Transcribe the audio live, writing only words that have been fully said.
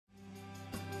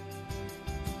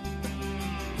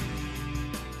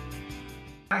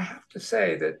I have to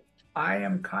say that I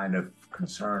am kind of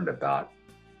concerned about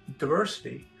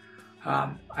diversity.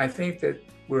 I think that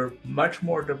we're much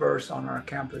more diverse on our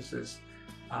campuses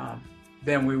um,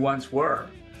 than we once were.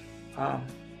 Um,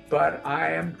 but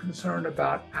I am concerned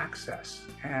about access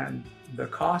and the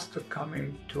cost of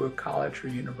coming to a college or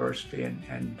university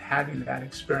and having that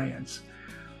experience.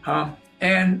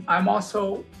 And I'm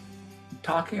also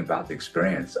talking about the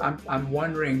experience. I'm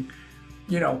wondering,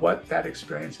 what that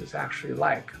experience is actually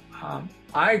like.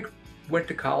 I went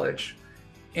to college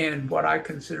in what I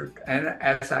considered, and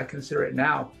as I consider it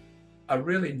now, a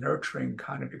really nurturing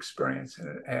kind of experience,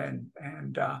 and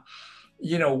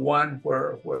one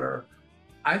where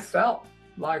I felt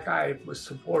like I was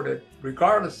supported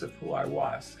regardless of who I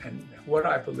was and what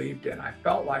I believed in. I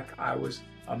felt like I was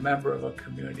a member of a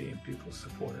community and people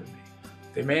supported me.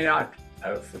 They may not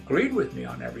have agreed with me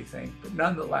on everything, but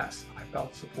nonetheless, I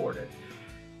felt supported.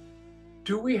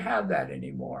 Do we have that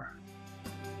anymore?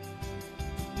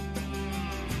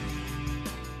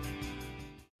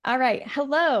 All right.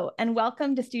 Hello, and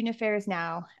welcome to Student Affairs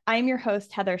Now. I'm your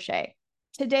host, Heather Shea.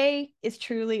 Today is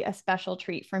truly a special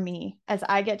treat for me as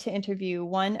I get to interview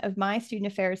one of my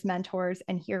student affairs mentors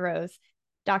and heroes,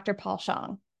 Dr. Paul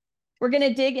Shang. We're going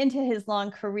to dig into his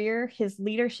long career, his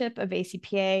leadership of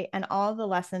ACPA, and all the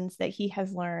lessons that he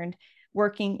has learned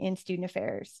working in student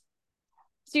affairs.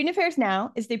 Student Affairs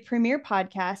Now is the premier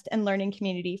podcast and learning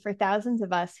community for thousands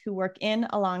of us who work in,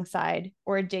 alongside,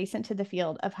 or adjacent to the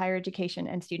field of higher education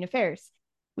and student affairs.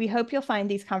 We hope you'll find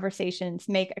these conversations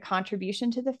make a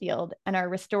contribution to the field and are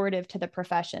restorative to the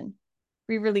profession.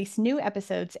 We release new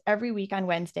episodes every week on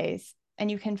Wednesdays, and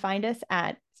you can find us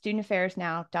at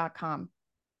studentaffairsnow.com.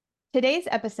 Today's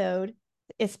episode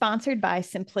is sponsored by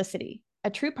Simplicity. A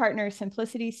true partner,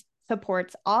 Simplicity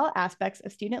supports all aspects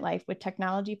of student life with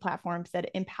technology platforms that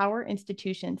empower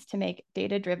institutions to make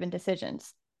data-driven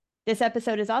decisions. This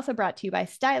episode is also brought to you by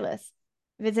Stylus.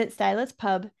 Visit Stylus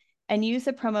Pub and use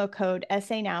the promo code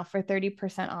SANOW for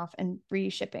 30% off and free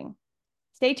shipping.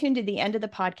 Stay tuned to the end of the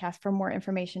podcast for more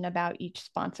information about each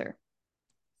sponsor.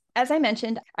 As I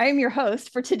mentioned, I am your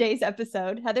host for today's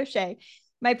episode, Heather Shea.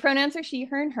 My pronouns are she,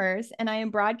 her, and hers, and I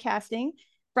am broadcasting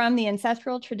from the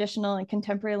ancestral, traditional, and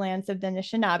contemporary lands of the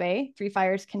Anishinaabe, Three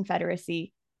Fires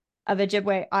Confederacy of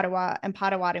Ojibwe, Ottawa, and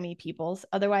Potawatomi peoples,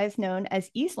 otherwise known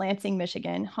as East Lansing,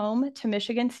 Michigan, home to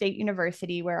Michigan State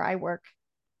University, where I work.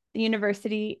 The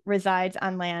university resides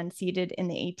on land ceded in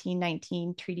the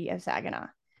 1819 Treaty of Saginaw.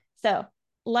 So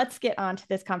let's get on to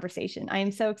this conversation. I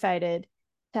am so excited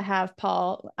to have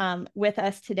Paul with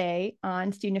us today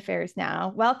on Student Affairs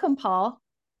Now. Welcome, Paul.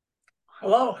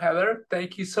 Hello, Heather.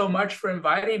 Thank you so much for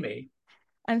inviting me.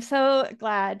 I'm so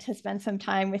glad to spend some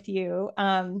time with you.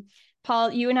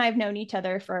 Paul, you and I have known each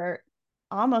other for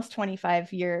almost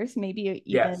 25 years, maybe even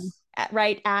Yes.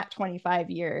 right at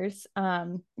 25 years.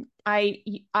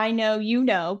 I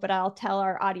know, but I'll tell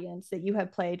our audience that you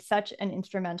have played such an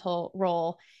instrumental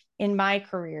role in my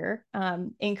career,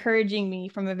 encouraging me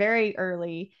from a very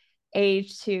early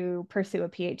age to pursue a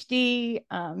PhD,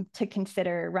 to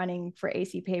consider running for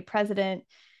ACPA President.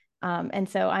 And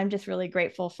so I'm just really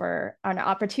grateful for an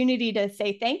opportunity to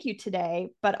say thank you today,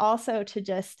 but also to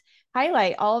just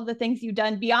highlight all of the things you've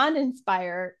done beyond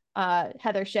inspire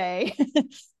Heather Shea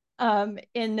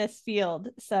in this field.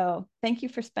 So thank you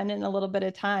for spending a little bit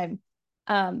of time.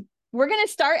 We're going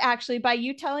to start actually by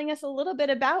you telling us a little bit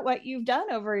about what you've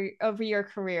done over your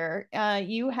career.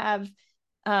 You have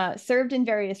served in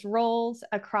various roles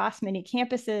across many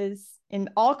campuses in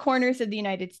all corners of the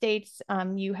United States.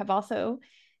 You have also,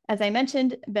 as I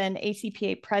mentioned, been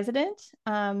ACPA President.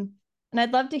 And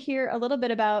I'd love to hear a little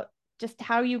bit about just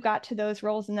how you got to those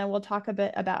roles, and then we'll talk a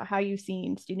bit about how you've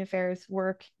seen student affairs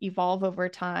work evolve over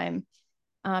time.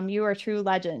 You are a true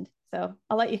legend. So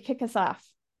I'll let you kick us off.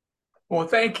 Well,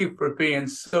 thank you for being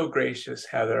so gracious,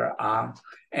 Heather,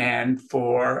 and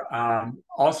for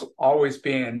also always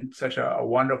being such a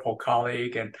wonderful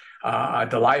colleague and a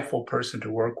delightful person to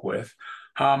work with.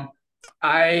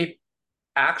 I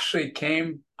actually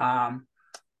came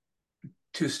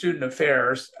to student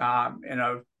affairs in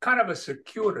a kind of a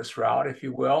circuitous route, if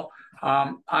you will.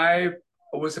 I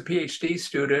was a PhD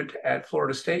student at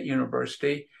Florida State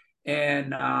University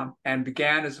and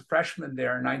began as a freshman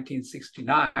there in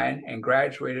 1969 and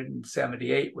graduated in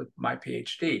 78 with my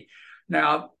PhD.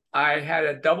 Now, I had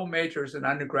a double major as an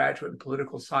undergraduate in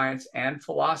political science and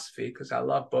philosophy because I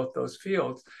love both those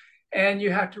fields. And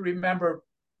you have to remember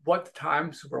what the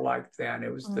times were like then.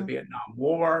 It was the Vietnam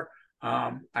War.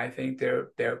 I think there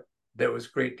was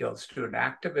a great deal of student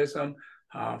activism.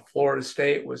 Florida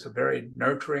State was a very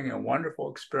nurturing and wonderful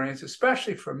experience,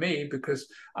 especially for me because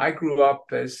I grew up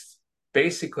as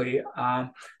basically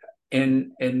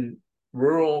in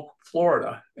rural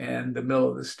Florida in the middle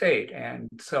of the state. And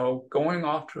so going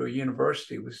off to a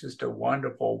university was just a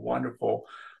wonderful, wonderful,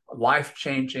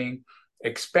 life-changing,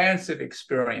 expansive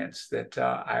experience that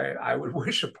I would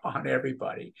wish upon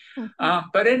everybody.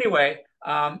 But anyway,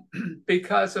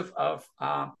 because of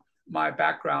my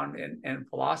background in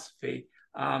philosophy,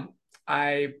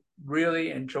 I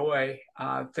really enjoy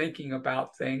thinking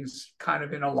about things kind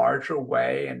of in a larger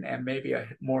way and maybe a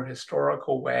more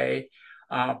historical way.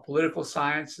 Political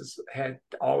science had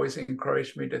always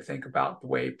encouraged me to think about the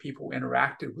way people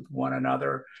interacted with one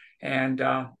another and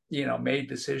made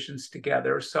decisions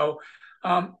together. So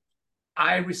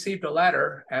I received a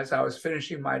letter as I was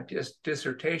finishing my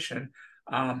dissertation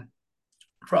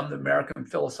from the American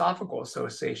Philosophical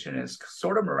Association. It's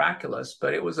sort of miraculous,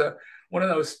 but it was one of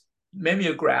those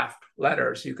mimeographed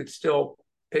letters. You could still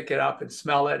pick it up and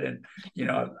smell it. And,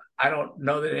 I don't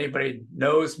know that anybody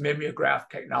knows mimeograph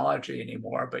technology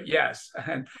anymore, but yes.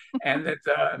 And that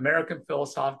the American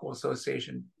Philosophical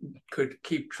Association could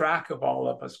keep track of all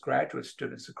of us graduate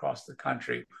students across the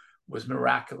country was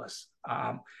miraculous.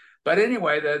 But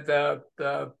anyway,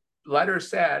 the letter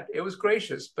said, it was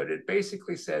gracious, but it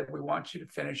basically said, we want you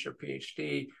to finish your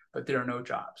PhD, but there are no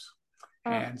jobs.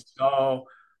 And so,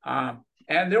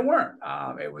 and there weren't.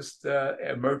 It was the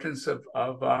emergence of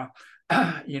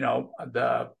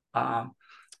the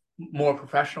more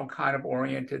professional kind of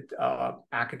oriented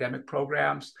academic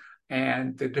programs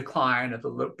and the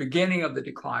beginning of the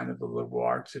decline of the liberal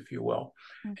arts, if you will.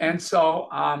 And so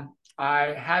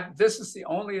this is the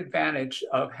only advantage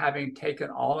of having taken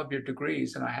all of your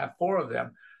degrees, and I have 4 of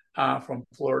them from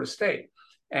Florida State.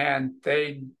 And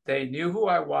they knew who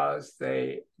I was.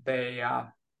 They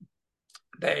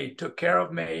took care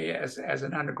of me as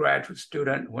an undergraduate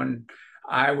student when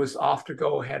I was off to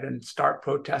go ahead and start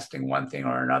protesting one thing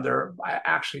or another. I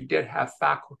actually did have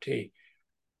faculty,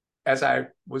 as I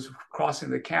was crossing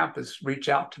the campus, reach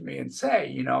out to me and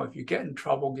say, if you get in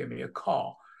trouble, give me a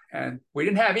call. And we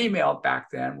didn't have email back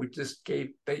then. We just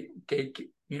we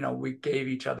gave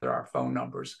each other our phone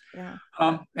numbers. Yeah.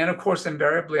 And of course,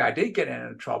 invariably, I did get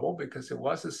into trouble because it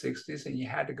was the 60s and you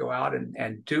had to go out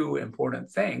and do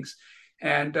important things.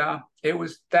 And it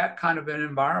was that kind of an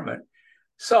environment.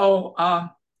 So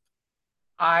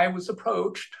I was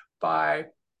approached by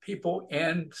people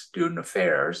in student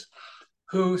affairs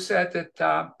who said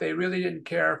that they really didn't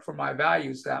care for my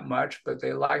values that much, but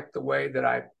they liked the way that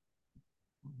I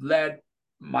led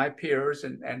my peers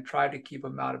and tried to keep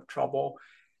them out of trouble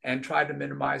and tried to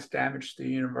minimize damage to the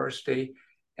university.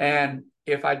 And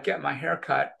if I'd get my hair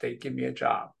cut, they'd give me a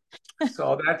job.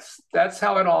 So that's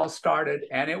how it all started.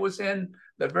 And it was in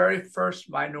the very first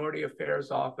minority affairs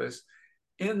office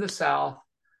in the South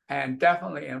and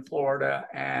definitely in Florida.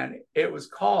 And it was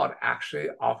called actually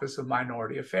Office of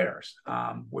Minority Affairs,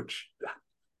 which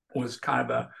was kind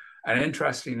of an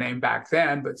interesting name back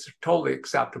then, but it's totally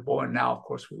acceptable. And now, of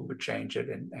course, we would change it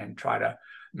and try to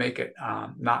make it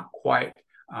not quite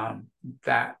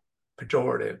that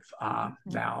pejorative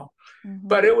now.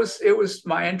 But it was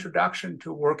my introduction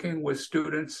to working with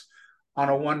students on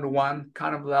a one-to-one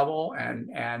kind of level.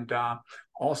 And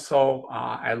also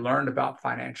I learned about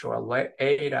financial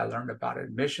aid. I learned about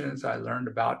admissions. I learned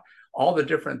about all the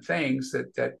different things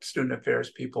that student affairs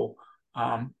people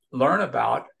learn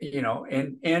about,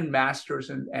 in master's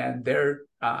and their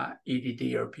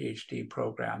EDD or PhD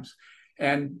programs.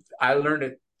 And I learned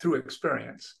it through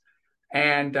experience.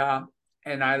 And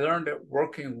I learned it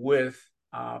working with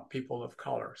people of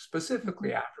color,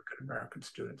 specifically African-American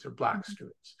students or Black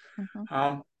students.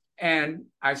 And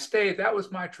I stayed, that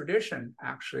was my tradition,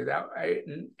 actually.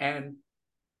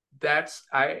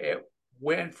 It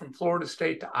went from Florida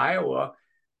State to Iowa,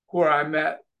 where I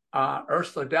met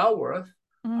Ursula Delworth,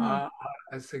 a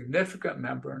significant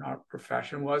member in our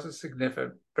profession, was a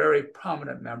significant, very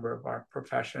prominent member of our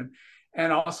profession,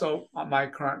 and also my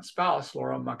current spouse,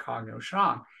 Laura Macagno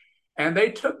Shang. And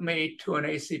they took me to an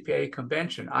ACPA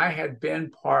convention. I had been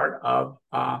part of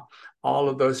all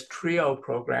of those TRIO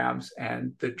programs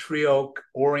and the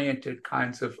TRIO-oriented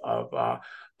kinds of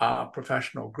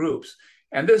professional groups.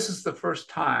 And this is the first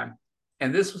time,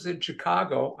 and this was in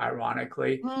Chicago,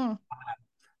 ironically,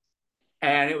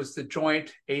 and it was the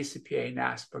joint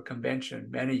ACPA-NASPA convention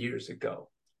many years ago.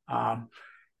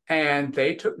 And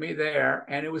they took me there,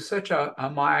 and it was such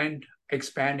a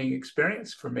mind-expanding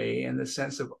experience for me in the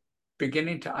sense of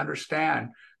beginning to understand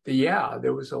that,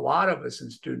 there was a lot of us in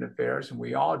student affairs, and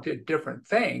we all did different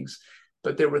things,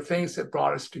 but there were things that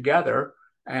brought us together.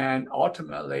 And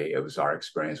ultimately, it was our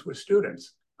experience with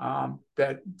students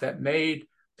that made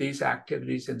these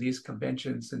activities and these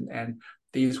conventions and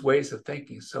these ways of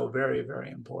thinking so very, very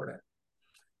important.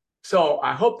 So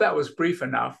I hope that was brief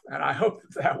enough, and I hope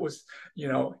that was,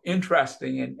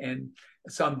 interesting in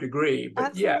some degree.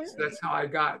 But yes, Absolutely. that's how I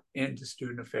got into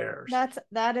student affairs.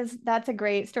 That's a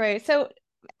great story. So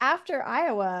after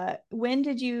Iowa, when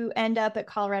did you end up at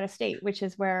Colorado State, which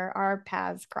is where our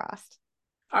paths crossed?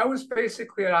 I was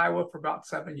basically at Iowa for about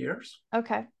 7 years,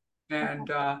 Okay. and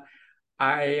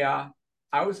I uh,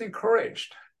 I was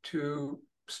encouraged to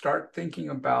start thinking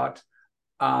about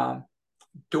um,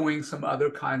 doing some other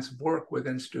kinds of work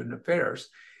within student affairs.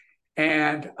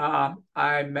 And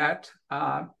I met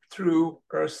through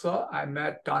Ursula, I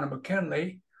met Donna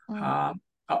McKinley, Mm. um,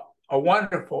 a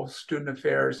wonderful student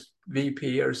affairs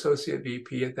VP or associate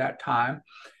VP at that time.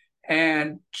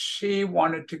 And she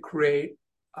wanted to create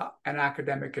an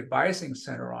academic advising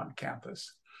center on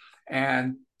campus.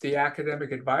 And the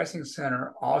academic advising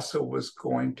center also was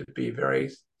going to be very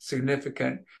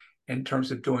significant in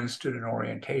terms of doing student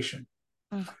orientation.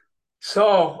 Mm.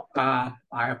 So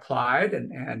I applied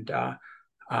and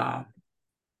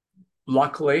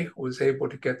luckily was able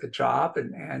to get the job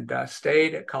and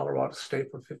stayed at Colorado State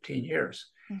for 15 years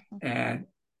Mm-hmm. and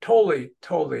totally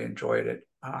enjoyed it.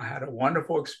 I had a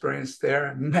wonderful experience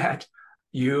there. Met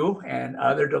you and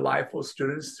other delightful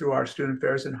students through our Student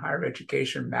Affairs in Higher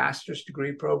Education master's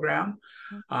degree program.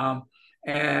 Um,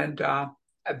 and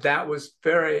that was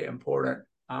very important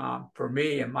for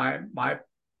me and my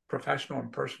professional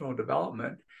and personal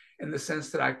development in the sense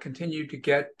that I continued to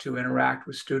get to interact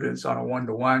with students on a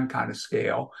one-to-one kind of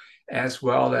scale, as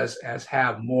well as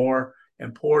have more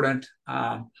important,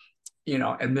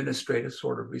 administrative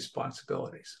sort of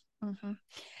responsibilities. Mm-hmm.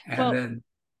 And Well, then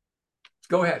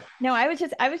go ahead. no, I was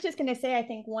just going to say, I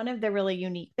think one of the really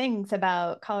unique things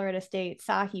about Colorado State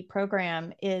SAHI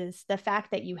program is the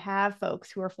fact that you have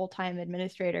folks who are full-time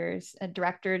administrators and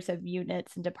directors of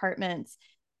units and departments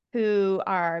who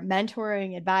are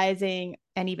mentoring, advising,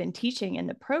 and even teaching in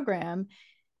the program.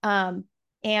 And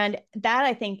that,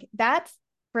 I think that's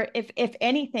for, if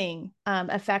anything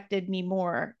affected me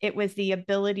more, it was the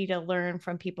ability to learn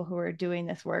from people who are doing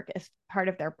this work as part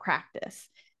of their practice.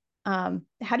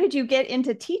 How did you get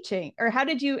into teaching, or how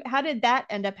did that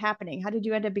end up happening? How did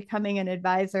you end up becoming an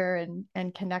advisor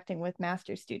and connecting with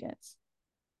master students?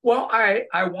 Well,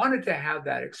 I wanted to have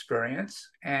that experience,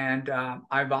 and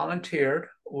I volunteered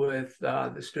with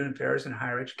the Student Affairs and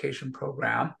Higher Education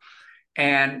program.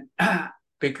 And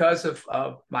because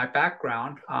of my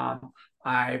background,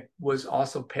 I was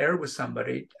also paired with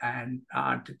somebody and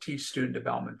to teach student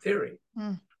development theory.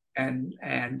 Mm.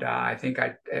 And I think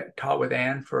I taught with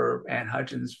Ann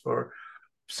Hudgens for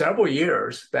several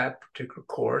years that particular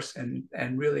course and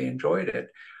really enjoyed it.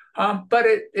 But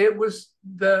it was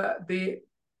the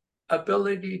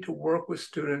ability to work with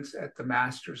students at the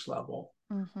master's level,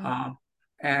 Mm-hmm.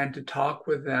 and to talk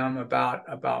with them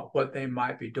about what they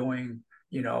might be doing,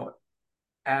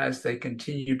 as they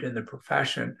continued in the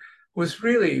profession was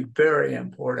really very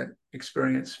important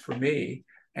experience for me.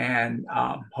 And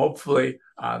hopefully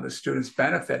the students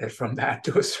benefited from that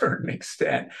to a certain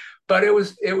extent. But it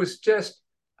was just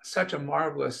such a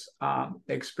marvelous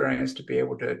experience to be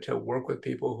able to work with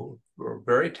people who were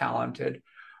very talented,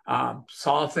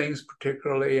 saw things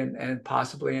particularly and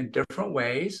possibly in different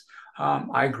ways.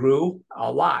 I grew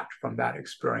a lot from that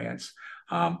experience.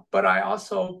 But I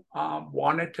also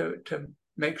wanted to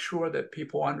make sure that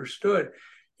people understood,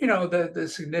 the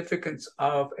significance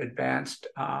of advanced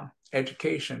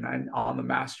education and on the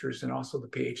master's and also the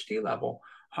PhD level,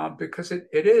 because it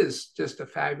is just a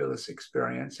fabulous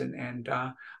experience, and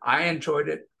I enjoyed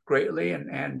it greatly,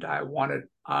 and I wanted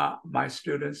my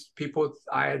students, people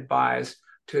I advised,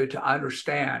 to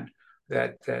understand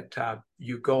that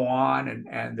you go on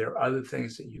and there are other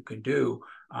things that you can do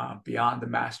beyond the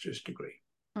master's degree.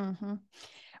 Mm-hmm.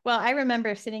 Well, I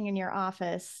remember sitting in your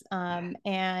office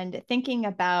and thinking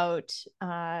about,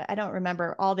 I don't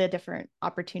remember all the different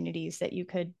opportunities that you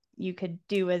could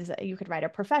do, as you could write a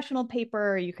professional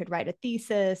paper, or you could write a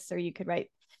thesis, or you could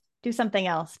do something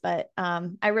else. But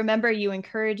I remember you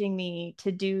encouraging me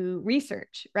to do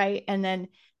research, right? And then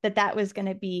that was going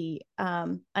to be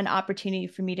an opportunity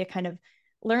for me to kind of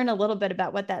learn a little bit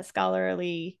about what that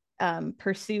scholarly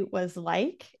pursuit was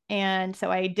like. And so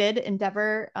I did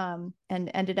endeavor and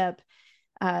ended up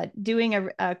doing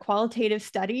a qualitative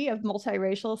study of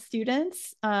multiracial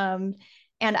students.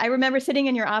 And I remember sitting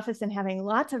in your office and having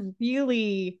lots of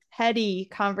really heady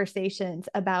conversations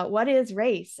about what is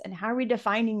race and how are we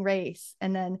defining race?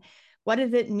 And then what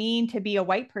does it mean to be a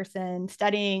white person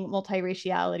studying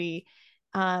multiraciality?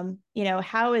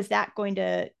 How is that going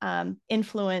to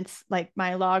influence like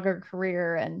my logger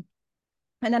career? And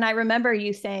And then I remember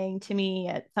you saying to me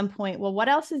at some point, well, what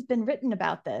else has been written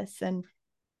about this? And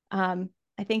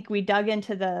I think we dug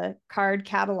into the card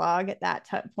catalog at that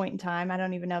point in time. I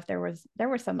don't even know if there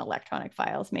were some electronic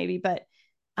files maybe, but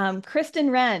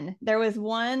Kristen Wren, there was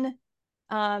one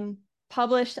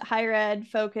published higher ed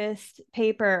focused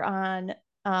paper on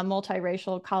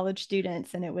multiracial college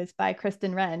students, and it was by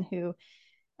Kristen Wren, who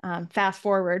fast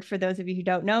forward for those of you who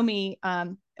don't know me,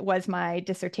 was my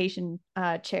dissertation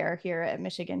chair here at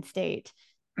Michigan State.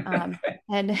 And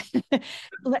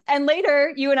and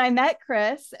later you and I met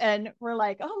Chris and we're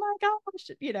like, oh my gosh,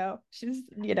 she's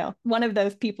one of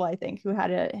those people I think who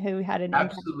had an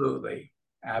Absolutely.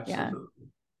 impact. Absolutely.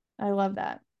 Yeah, I love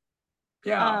that.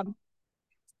 Yeah.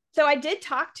 So I did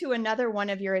talk to another one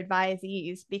of your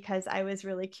advisees because I was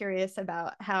really curious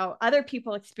about how other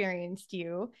people experienced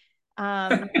you.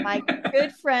 My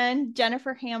good friend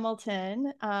Jennifer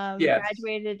Hamilton Yes.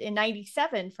 graduated in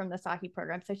 '97 from the Sahi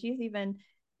program, so she's even,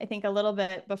 I think, a little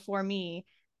bit before me.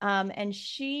 And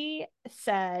she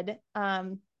said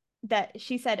as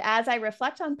I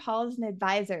reflect on Paul as an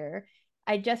advisor,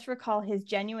 I just recall his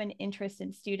genuine interest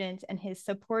in students and his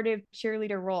supportive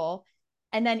cheerleader role.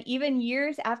 And then even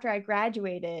years after I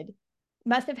graduated,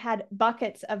 must have had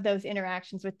buckets of those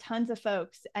interactions with tons of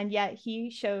folks. And yet he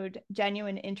showed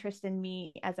genuine interest in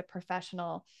me as a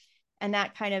professional. And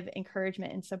that kind of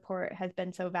encouragement and support has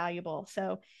been so valuable.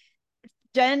 So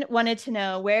Jen wanted to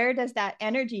know, where does that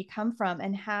energy come from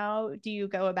and how do you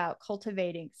go about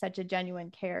cultivating such a genuine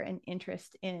care and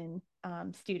interest in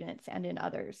students and in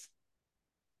others?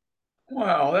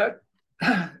 Well,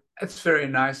 that's very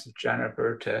nice of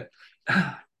Jennifer to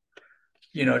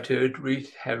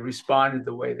have responded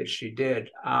the way that she did.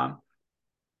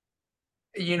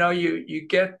 You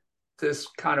get this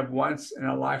kind of once in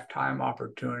a lifetime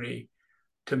opportunity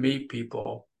to meet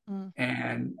people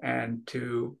and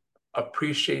to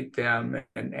appreciate them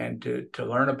and to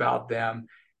learn about them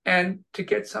and to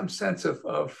get some sense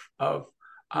of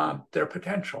their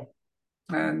potential.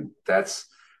 And that's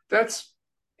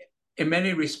in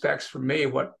many respects for me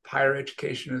what higher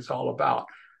education is all about.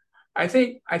 I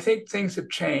think things have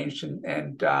changed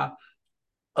and a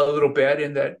little bit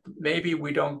in that maybe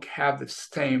we don't have the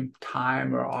same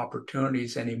time or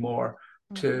opportunities anymore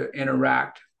to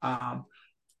interact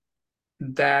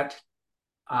that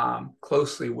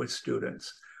closely with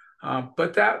students.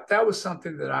 But that was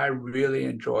something that I really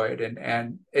enjoyed,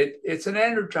 and it's an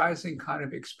energizing kind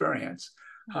of experience.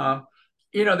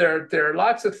 There are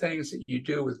lots of things that you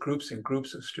do with groups and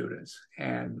groups of students,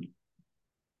 and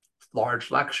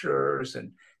large lectures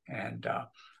and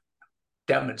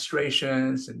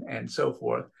demonstrations and so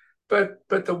forth. But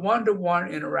the one-to-one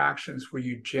interactions where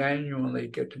you genuinely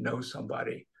get to know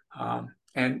somebody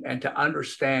and to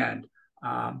understand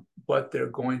what they're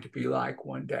going to be like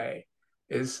one day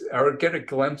or get a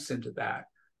glimpse into that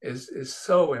is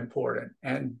so important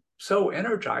and so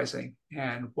energizing.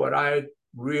 And what I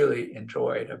really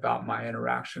enjoyed about my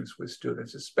interactions with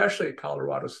students, especially at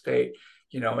Colorado State,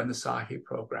 in the Sahi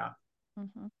program.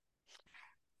 Mm-hmm.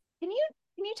 Can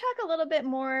you talk a little bit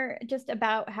more just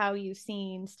about how you've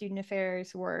seen student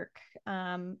affairs work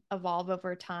evolve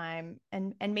over time,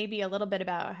 and maybe a little bit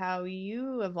about how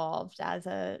you evolved as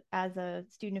a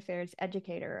student affairs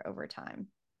educator over time?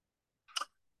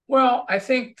 Well, I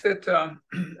think that,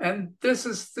 and this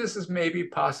is maybe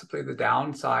possibly the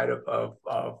downside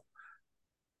of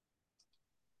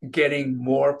getting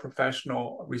more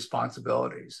professional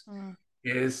responsibilities.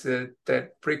 Is that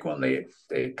frequently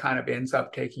it kind of ends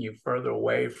up taking you further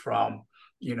away from,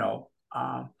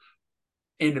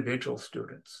 individual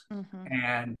students.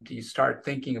 And you start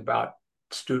thinking about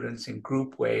students in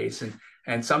group ways,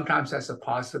 and sometimes that's a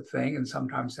positive thing and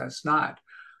sometimes that's not.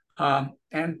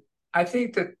 And I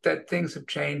think that things have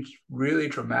changed really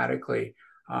dramatically,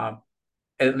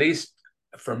 at least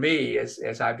for me,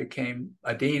 as I became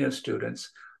a dean of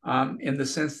students, in the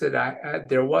sense that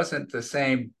there wasn't the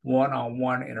same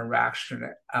one-on-one interaction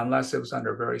unless it was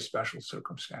under very special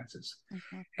circumstances.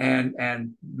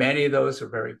 And many of those are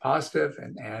very positive,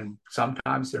 and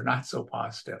sometimes they're not so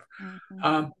positive.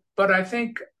 But I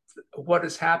think what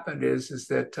has happened is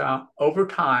that over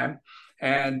time,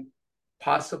 and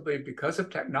possibly because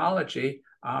of technology,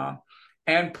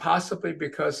 and possibly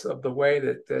because of the way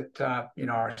that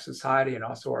our society and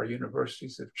also our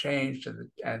universities have changed,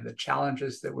 and the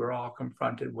challenges that we're all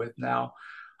confronted with now,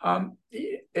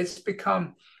 it's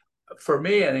become, for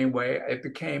me anyway, it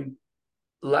became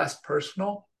less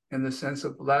personal in the sense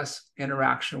of less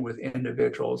interaction with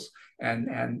individuals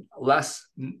and less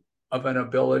of an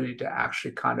ability to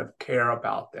actually kind of care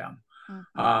about them.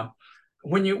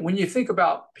 When you think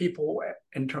about people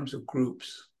in terms of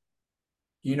groups,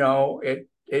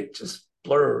 it just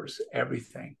blurs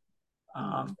everything.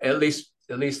 At least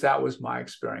that was my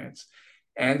experience.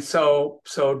 And so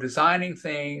designing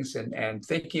things and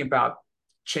thinking about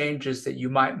changes that you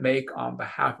might make on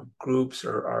behalf of groups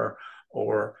or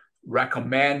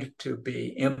recommend to be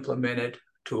implemented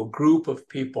to a group of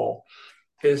people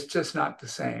is just not the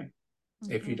same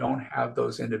if you don't have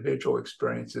those individual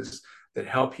experiences that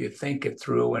help you think it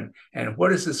through and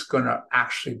what is this going to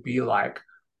actually be like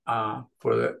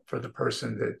for the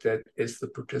person that is the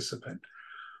participant.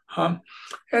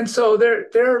 And so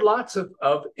there are lots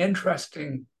of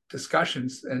interesting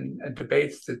discussions and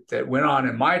debates that went on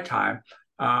in my time.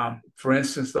 For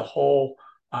instance, the whole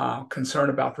concern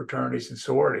about fraternities and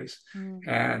sororities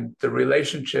and the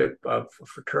relationship of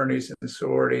fraternities and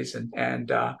sororities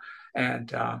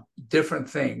and different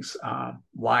things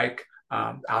like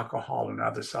alcohol and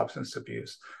other substance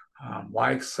abuse,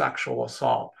 like sexual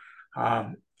assault,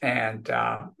 and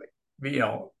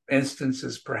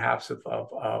instances perhaps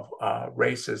of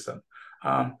racism.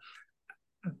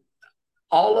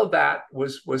 All of that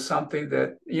was something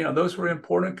that, those were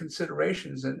important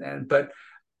considerations. But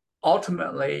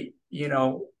ultimately,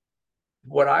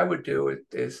 what I would do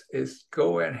is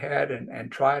go ahead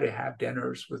and try to have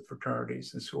dinners with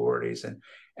fraternities and sororities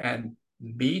and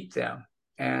meet them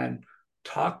and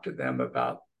talk to them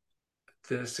about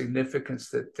the significance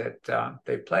that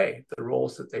they play, the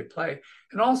roles that they play,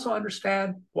 and also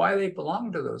understand why they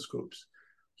belong to those groups.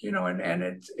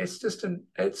 And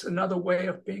it's another way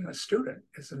of being a student.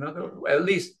 It's another, at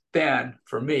least then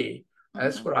for me,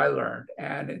 that's what I learned.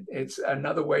 And it's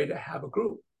another way to have a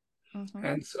group.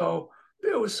 And so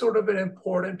it was sort of an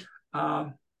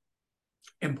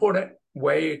important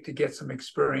way to get some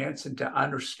experience and to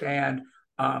understand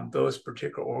those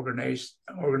particular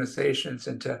organizations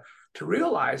and to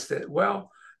realize that, well,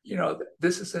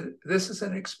 this is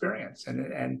an experience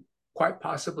and quite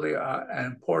possibly an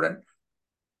important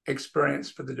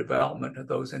experience for the development of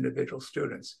those individual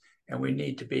students. And we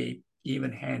need to be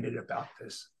even-handed about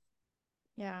this.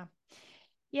 Yeah.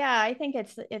 Yeah, I think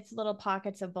it's little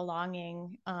pockets of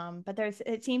belonging, but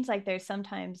it seems like there's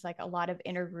sometimes like a lot of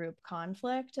intergroup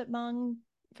conflict among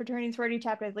fraternity and sorority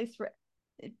chapters. At least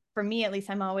for me, at least,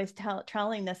 I'm always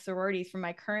telling the sororities from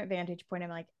my current vantage point. I'm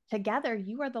like, together,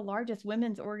 you are the largest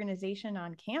women's organization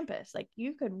on campus. Like,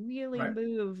 you could really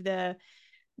move the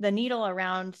needle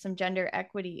around some gender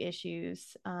equity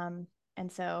issues, and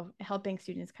so helping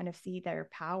students kind of see their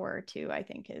power too, I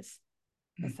think, is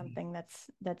something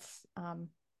that's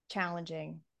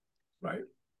challenging. Right.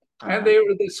 And they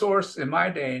were the source in my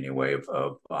day anyway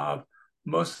of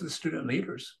most of the student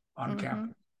leaders on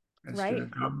campus and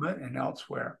student government and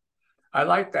elsewhere. I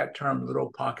like that term,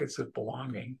 little pockets of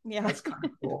belonging. Yeah. That's kind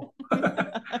of cool.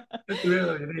 It's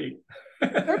really neat.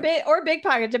 or big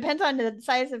pocket, depends on the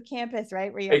size of campus,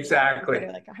 right? Where you have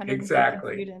like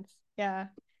 150 students. Yeah.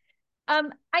 I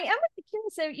am really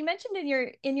curious. So you mentioned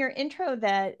in your intro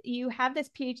that you have this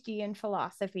PhD in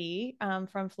philosophy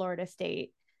from Florida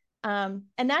State, and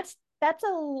that's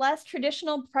a less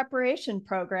traditional preparation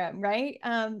program, right?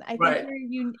 I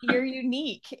think you're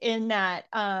unique in that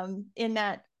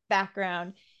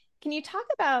background. Can you talk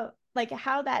about like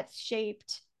how that's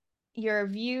shaped your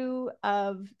view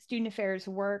of student affairs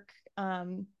work,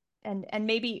 and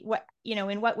maybe what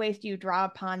in what ways do you draw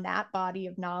upon that body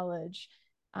of knowledge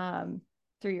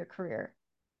through your career?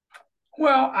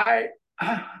 Well,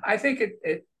 I think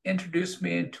it introduced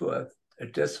me into a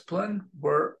discipline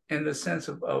where, in the sense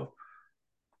of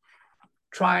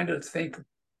trying to think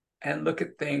and look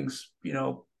at things,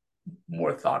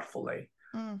 more thoughtfully.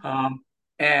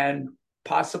 And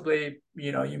possibly,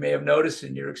 you may have noticed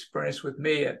in your experience with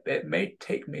me, it may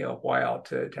take me a while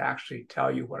to actually tell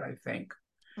you what I think.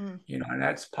 And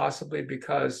that's possibly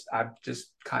because I'm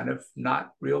just kind of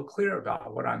not real clear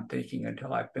about what I'm thinking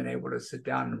until I've been able to sit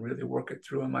down and really work it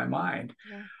through in my mind.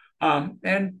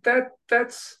 And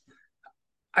that's,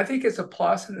 I think it's a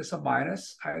plus and it's a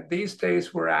minus. These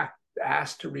days we're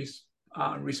asked to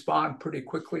respond pretty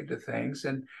quickly to things,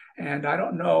 and I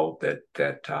don't know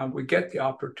that we get the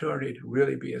opportunity to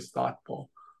really be as thoughtful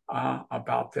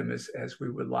about them as we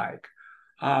would like.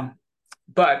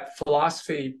 But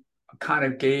philosophy kind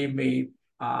of gave me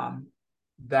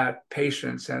that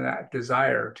patience and that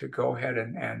desire to go ahead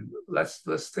and let's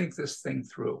think this thing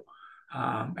through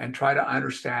and try to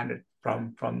understand it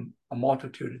from a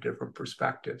multitude of different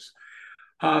perspectives.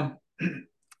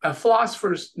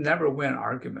 Philosophers never win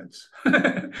arguments.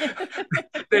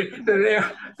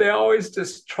 they always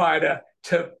just try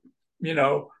to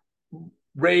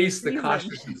raise the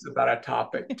consciousness about a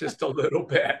topic just a little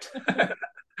bit.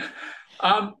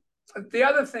 The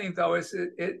other thing, though, is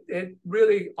it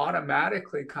really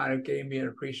automatically kind of gave me an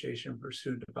appreciation for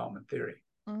student development theory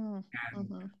and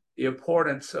Mm-hmm. the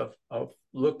importance of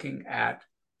looking at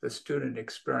the student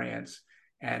experience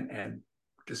and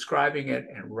describing it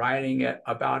and writing it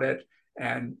about it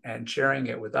and sharing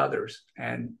it with others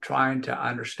and trying to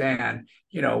understand,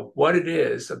 what it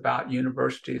is about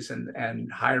universities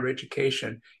and higher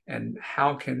education and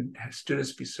how can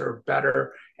students be served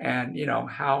better and,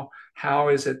 how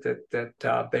is it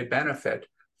that they benefit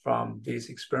from these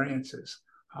experiences.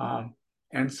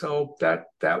 And so that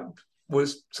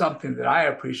was something that I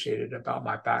appreciated about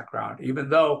my background, even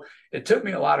though it took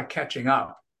me a lot of catching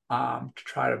up to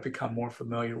try to become more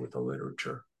familiar with the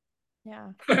literature.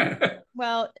 Yeah.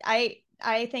 Well, I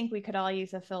think we could all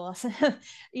use a philosopher,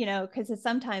 because it's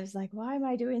sometimes like, why am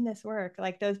I doing this work?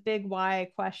 Like those big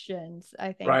why questions.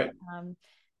 I think Right,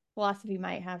 philosophy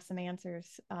might have some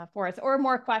answers for us, or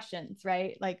more questions,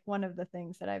 right? Like one of the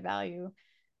things that I value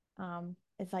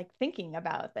is like thinking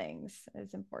about things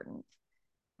is important.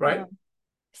 right,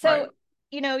 So,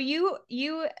 right.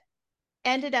 you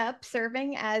ended up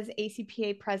serving as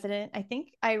ACPA president. I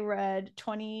think I read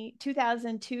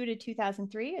 2002 to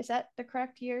 2003. Is that the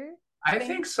correct year I span?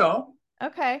 think so.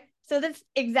 Okay. So that's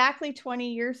exactly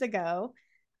 20 years ago.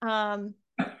 Um,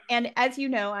 and as you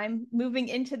know, I'm moving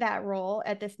into that role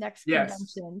at this next Yes.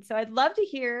 convention. So I'd love to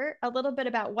hear a little bit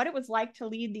about what it was like to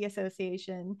lead the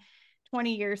association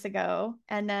 20 years ago,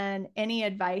 and then any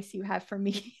advice you have for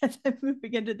me as I'm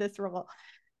moving into this role.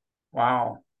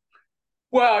 Wow.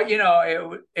 Well,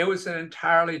 it was an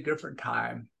entirely different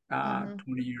time Mm-hmm.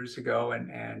 20 years ago,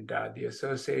 and the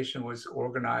association was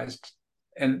organized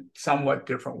in somewhat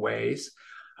different ways.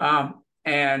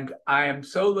 And I am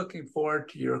so looking forward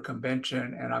to your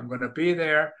convention, and I'm going to be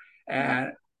there.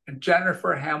 Yep. And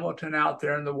Jennifer Hamilton out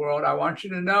there in the world, I want you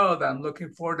to know that I'm looking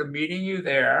forward to meeting you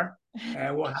there.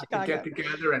 And we'll have to get Chicago.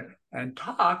 together and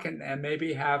talk and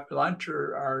maybe have lunch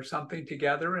or something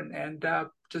together and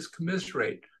just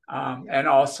commiserate Yep. and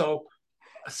also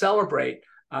celebrate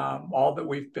all that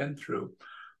we've been through.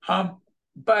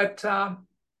 But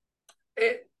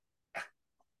it,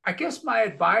 I guess my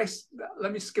advice,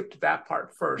 let me skip to that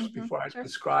part first Mm-hmm. before I Sure.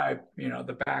 describe,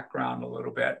 the background a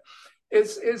little bit.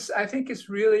 Is I think it's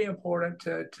really important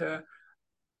to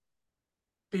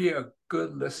be a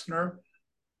good listener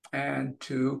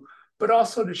but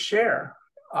also to share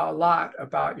a lot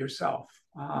about yourself.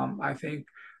 Mm-hmm. I think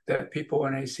that people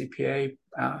in ACPA,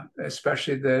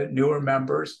 especially the newer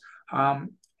members,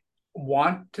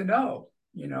 want to know,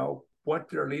 what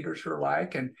their leaders are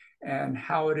like and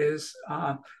how it is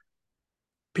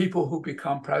people who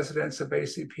become presidents of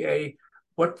ACPA,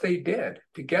 what they did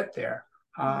to get there.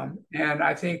 And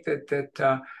I think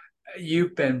that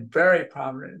you've been very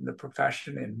prominent in the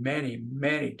profession in many,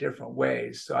 many different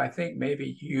ways. So I think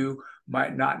maybe you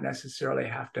might not necessarily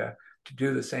have to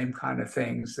do the same kind of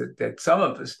things that some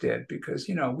of us did because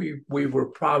we were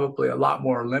probably a lot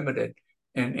more limited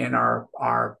in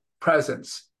our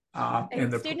presence in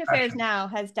the Student Affairs profession. now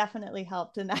has definitely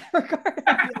helped in that regard.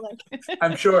 I feel like.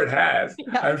 I'm sure it has.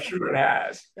 Yeah. I'm sure it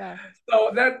has. Yeah.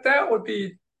 So that would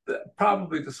be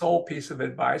probably the sole piece of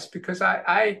advice because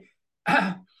I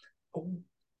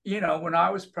when I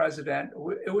was president,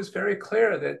 it was very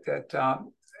clear that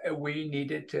we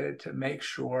needed to make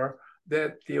sure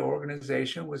that the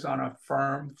organization was on a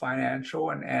firm financial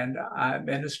and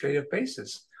administrative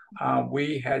basis.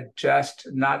 We had just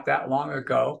not that long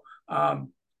ago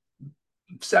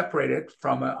separated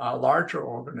from a larger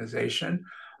organization.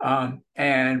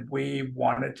 And we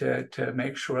wanted to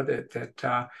make sure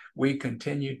that we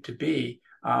continued to be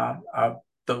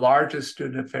the largest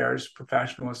student affairs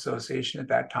professional association at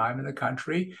that time in the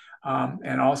country,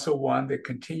 and also one that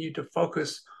continued to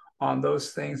focus on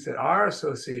those things that our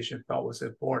association felt was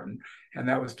important, and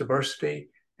that was diversity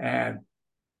and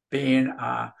being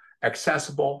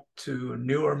accessible to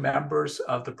newer members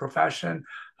of the profession,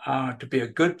 to be a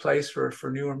good place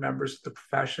for newer members of the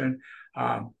profession,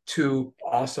 to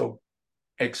also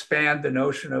expand the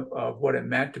notion of what it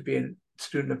meant to be in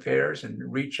student affairs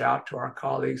and reach out to our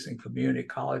colleagues in community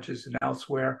colleges and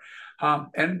elsewhere,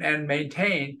 and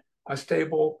maintain a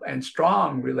stable and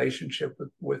strong relationship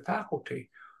with faculty,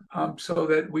 so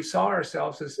that we saw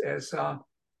ourselves as a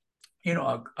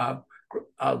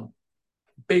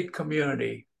big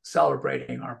community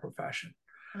celebrating our profession.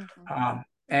 Mm-hmm.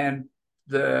 And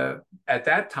at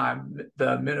that time,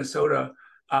 the Minnesota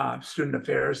Student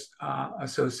Affairs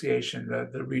Association,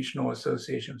 the regional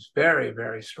association, was very,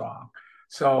 very strong.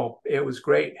 So it was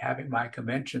great having my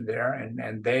convention there,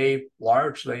 and they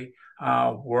largely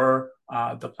were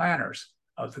the planners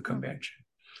of the convention.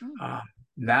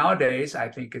 Mm-hmm. Nowadays, I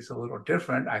think it's a little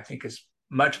different. I think it's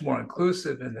much more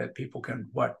inclusive in that people can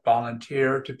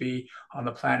volunteer to be on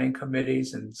the planning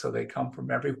committees, and so they come from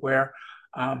everywhere.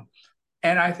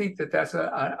 And I think that that's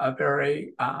a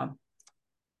very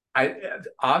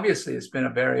obviously it's been a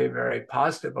very, very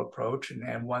positive approach,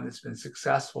 and one that's been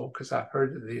successful, because I've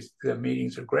heard that the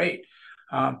meetings are great.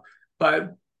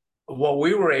 But what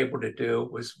we were able to do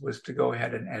was to go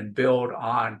ahead and build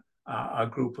on a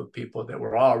group of people that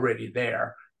were already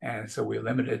there. And so we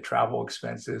limited travel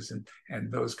expenses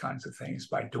and those kinds of things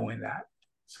by doing that.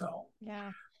 So,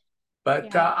 yeah.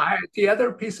 But the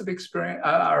other piece of experience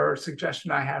or suggestion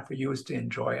I have for you is to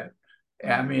enjoy it.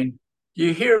 I mean,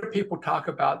 you hear people talk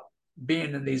about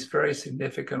being in these very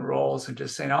significant roles and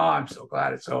just saying, "Oh, I'm so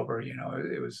glad it's over." You know,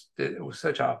 it was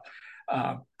such a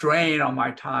drain on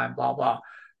my time, blah blah.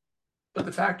 But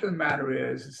the fact of the matter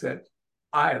is that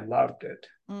I loved it,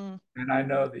 and I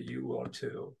know that you will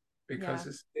too,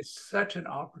 because it's such an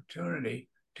opportunity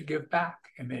to give back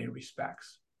in many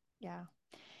respects. Yeah.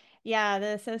 Yeah, the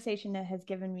association has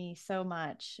given me so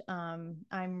much.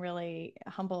 I'm really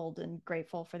humbled and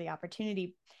grateful for the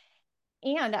opportunity.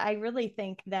 And I really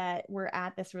think that we're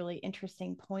at this really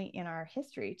interesting point in our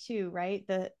history too, right?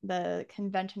 The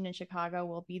convention in Chicago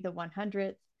will be the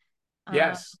 100th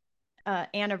Yes.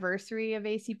 Anniversary of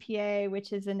ACPA,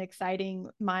 which is an exciting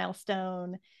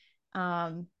milestone.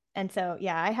 And so,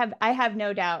 yeah, I have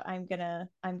no doubt I'm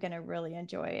gonna really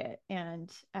enjoy it.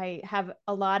 And I have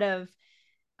a lot of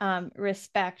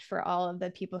respect for all of the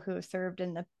people who have served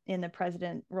in the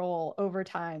president role over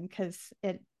time, because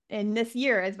in this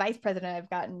year as vice president, I've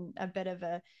gotten a bit of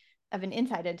an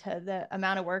insight into the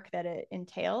amount of work that it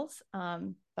entails.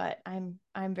 But I'm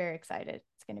very excited.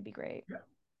 It's going to be great. Yeah.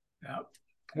 Yeah.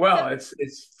 Well, so,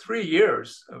 it's 3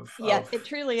 years of it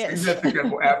truly is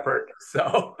significant effort.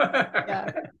 So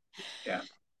yeah. Yeah.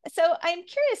 So I'm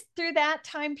curious, through that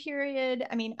time period,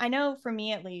 I mean, I know for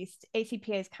me at least,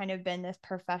 ACPA has kind of been this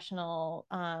professional,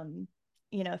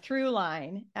 through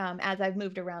line as I've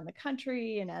moved around the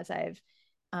country and as I've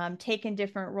taken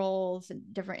different roles in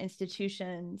different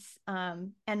institutions.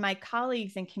 And my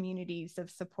colleagues and communities of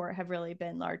support have really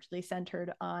been largely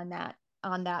centered on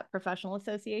that professional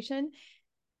association.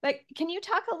 But can you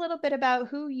talk a little bit about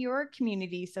who your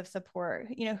communities of support,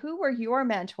 who were your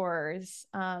mentors?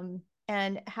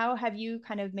 And how have you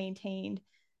kind of maintained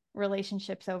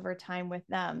relationships over time with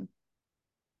them?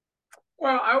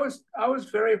 Well, I was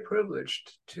very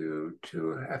privileged to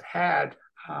have had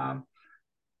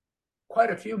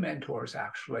quite a few mentors,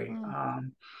 actually.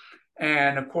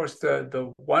 And of course,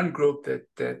 the one group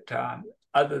that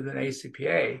other than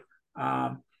ACPA,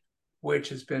 which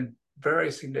has been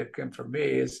very significant for me,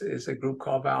 is a group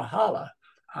called Valhalla,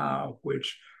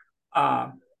 which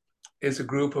is a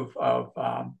group of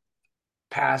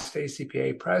past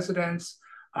ACPA presidents,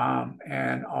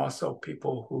 and also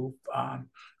people who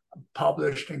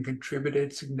published and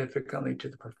contributed significantly to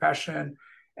the profession.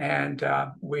 And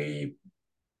we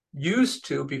used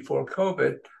to, before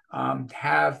COVID,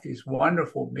 have these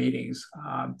wonderful meetings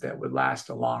that would last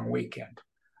a long weekend,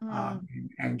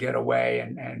 and get away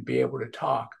and be able to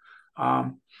talk.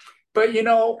 But,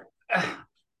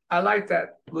 I like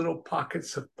that little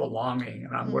pockets of belonging,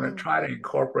 and I'm going to try to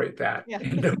incorporate that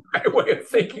into my way of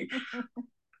thinking.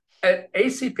 At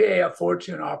ACPA affords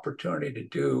you an opportunity to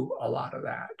do a lot of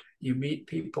that. You meet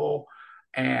people,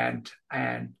 and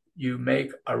you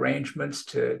make arrangements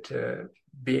to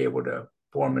be able to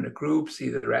form into groups,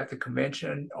 either at the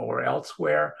convention or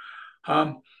elsewhere.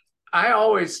 I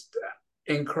always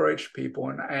encouraged people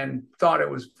and thought it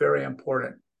was very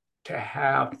important to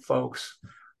have folks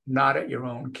not at your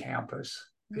own campus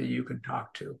that you can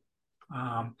talk to.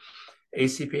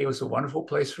 ACPA was a wonderful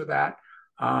place for that.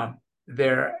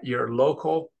 Your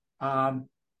local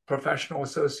professional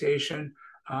association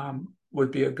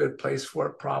would be a good place for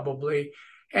it, probably,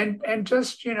 and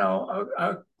just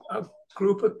a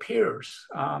group of peers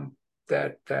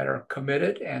that are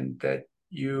committed and that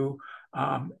you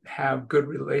have good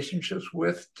relationships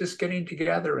with, just getting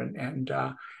together and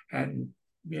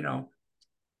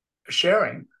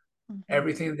sharing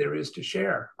everything there is to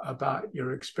share about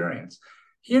your experience.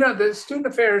 The student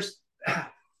affairs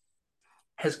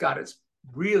has got its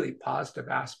really positive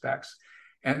aspects,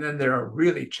 and then there are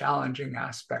really challenging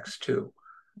aspects too.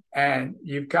 And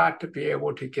you've got to be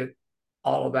able to get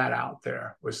all of that out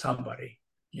there with somebody,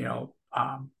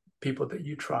 people that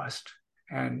you trust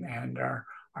and are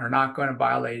not going to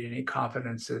violate any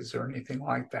confidences or anything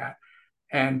like that.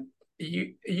 And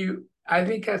I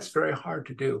think that's very hard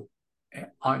to do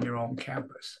on your own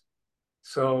campus.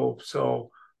 So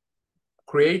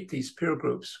create these peer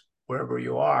groups wherever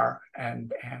you are,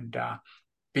 and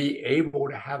be able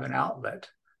to have an outlet,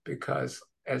 because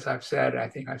as I've said, I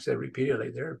think I've said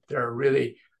repeatedly, there are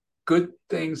really good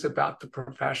things about the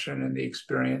profession and the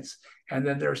experience, and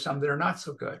then there are some that are not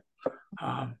so good.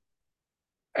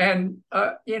 And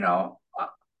you know,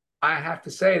 I have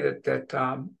to say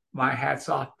that my hat's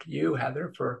off to you,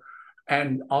 Heather,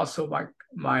 and also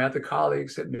my other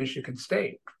colleagues at Michigan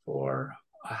State for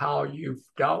how you've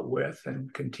dealt with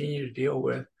and continue to deal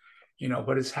with,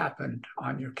 what has happened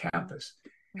on your campus,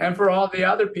 and for all the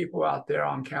other people out there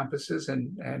on campuses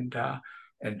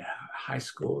and high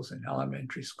schools and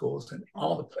elementary schools and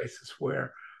all the places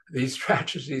where these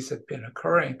tragedies have been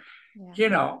occurring.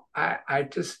 Yeah.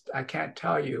 I can't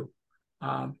tell you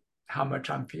how much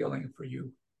I'm feeling for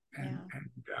you and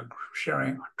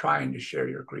trying to share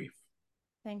your grief.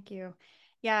 Thank you.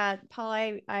 Yeah,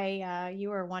 Paul, you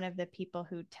were one of the people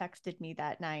who texted me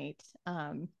that night.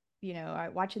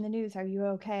 Watching the news, are you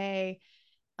okay?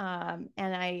 And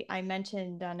I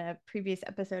mentioned on a previous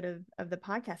episode of the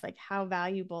podcast, like how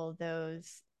valuable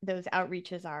those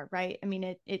outreaches are, right? I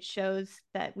mean, it shows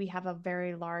that we have a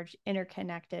very large,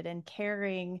 interconnected and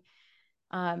caring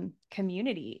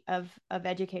community of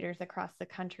educators across the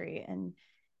country. And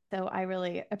so I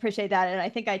really appreciate that. And I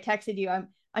think I texted you,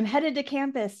 I'm headed to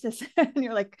campus, and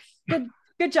you're like,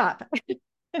 good job.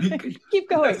 Keep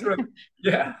going. That's right.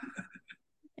 Yeah.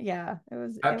 Yeah, it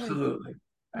was absolutely.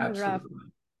 It was rough.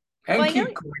 And keep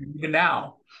going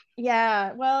now.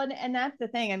 Yeah, well, and that's the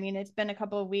thing. I mean, it's been a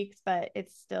couple of weeks, but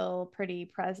it's still pretty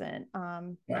present.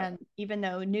 Right. And even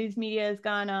though news media has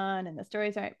gone on and the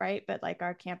stories aren't right, but like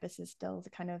our campus is still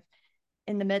kind of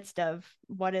in the midst of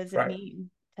what does it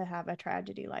mean to have a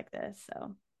tragedy like this.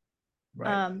 So,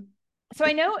 so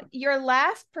I know your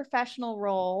last professional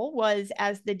role was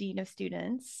as the Dean of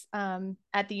Students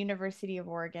at the University of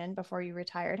Oregon before you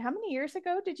retired. How many years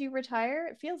ago did you retire?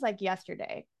 It feels like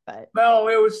yesterday, but well,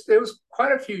 it was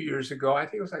quite a few years ago. I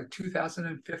think it was like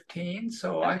 2015.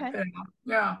 So I've been,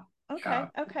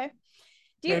 Okay.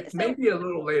 Maybe a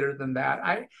little later than that.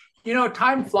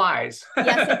 Time flies.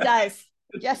 Yes, it does.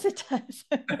 Yes, it does.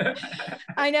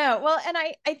 I know. Well, and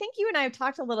I think you and I have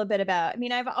talked a little bit about, I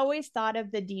mean, I've always thought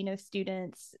of the Dean of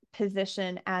Students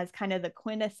position as kind of the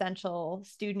quintessential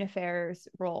student affairs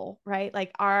role, right?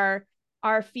 Like our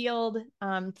field,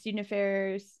 student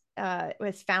affairs,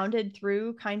 was founded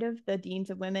through kind of the deans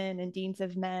of women and deans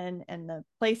of men and the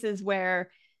places where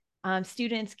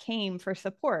students came for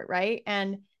support, right?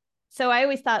 And so I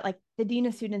always thought like the Dean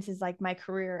of Students is like my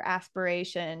career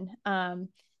aspiration.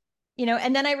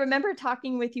 And then I remember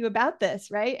talking with you about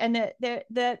this, right? And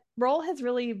that role has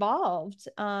really evolved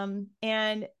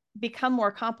and become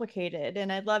more complicated.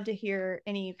 And I'd love to hear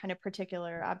any kind of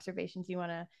particular observations you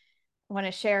want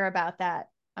to share about that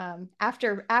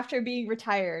after being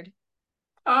retired.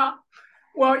 Well,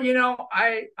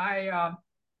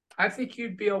 I think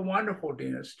you'd be a wonderful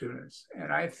Dean of Students.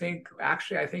 And I think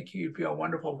you'd be a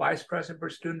wonderful Vice President for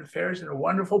Student Affairs and a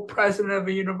wonderful President of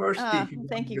a university.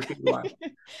 Thank you.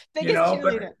 Biggest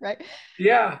cheerleader, right?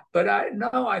 Yeah, but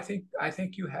I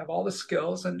think you have all the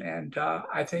skills and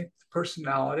I think the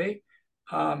personality.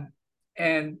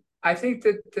 And I think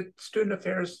that student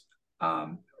affairs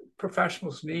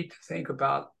professionals need to think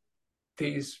about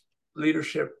these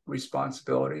leadership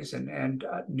responsibilities and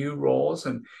new roles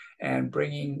and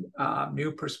bringing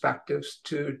new perspectives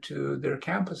to their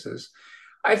campuses.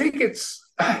 I think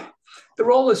the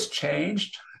role has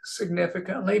changed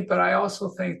significantly, but I also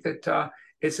think that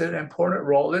it's an important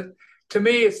role. To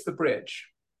me, it's the bridge.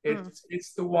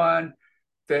 It's the one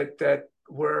that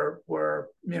where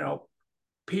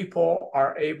people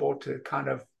are able to kind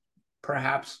of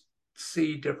perhaps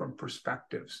see different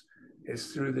perspectives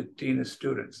is through the Dean of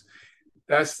Students.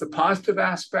 That's the positive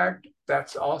aspect.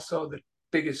 That's also the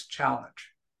biggest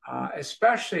challenge,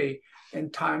 especially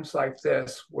in times like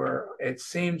this where it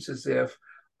seems as if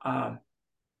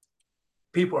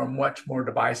people are much more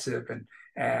divisive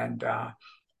and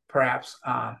perhaps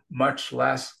much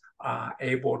less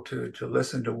able to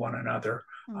listen to one another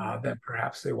than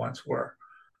perhaps they once were.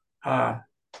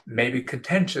 Maybe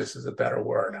contentious is a better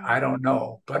word. I don't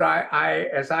know. But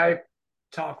as I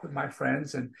talk with my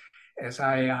friends and as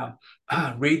I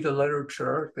read the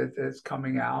literature that's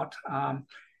coming out,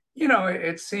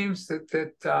 it seems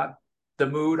that the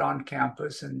mood on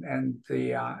campus and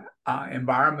the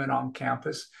environment on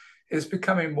campus is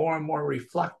becoming more and more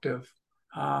reflective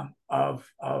of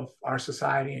our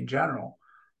society in general,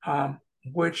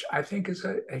 which I think is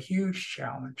a huge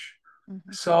challenge.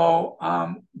 Mm-hmm. So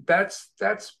that's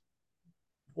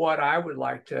what I would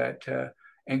like to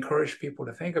encourage people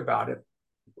to think about it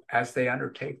as they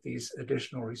undertake these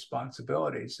additional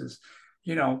responsibilities is,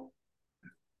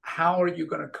 how are you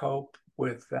going to cope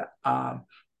with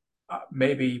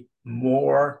maybe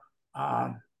more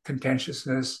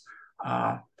contentiousness,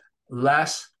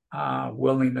 less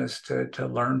willingness to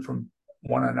learn from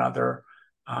one another,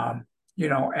 and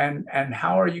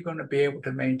how are you going to be able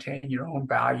to maintain your own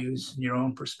values and your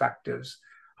own perspectives?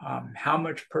 How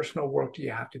much personal work do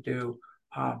you have to do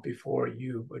before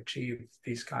you achieve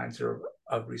these kinds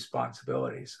of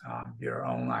responsibilities? Your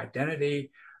own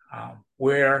identity,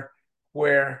 where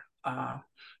the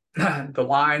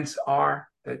lines are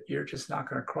that you're just not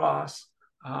going to cross,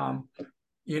 and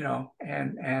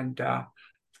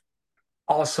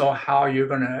also how you're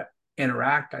going to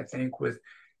interact, I think, with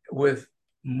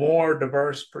more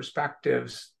diverse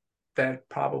perspectives that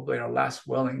probably are less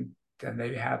willing than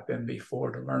they have been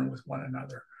before to learn with one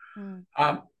another. Mm.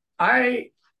 I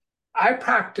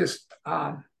practiced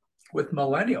with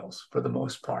millennials for the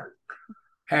most part.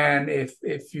 And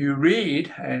if you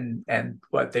read, and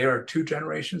what, they are 2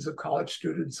 generations of college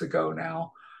students ago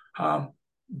now,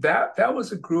 that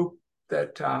was a group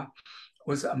that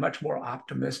was a much more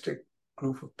optimistic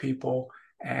group of people,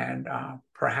 and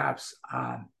perhaps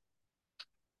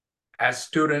as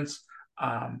students,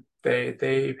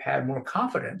 they had more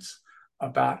confidence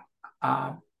about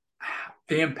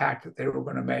the impact that they were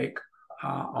going to make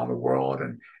on the world,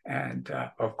 and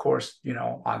of course,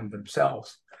 on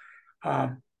themselves.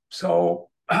 So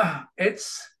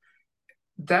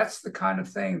that's the kind of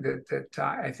thing that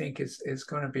I think is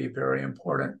going to be very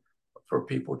important for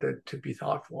people to be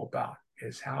thoughtful about,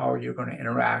 is how you're going to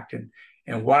interact. And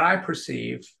what I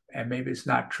perceive, and maybe it's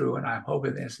not true, and I'm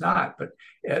hoping it's not, but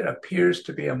it appears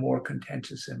to be a more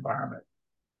contentious environment.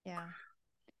 Yeah.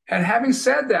 And having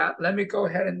said that, let me go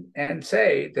ahead and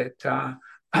say that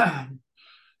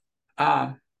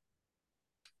I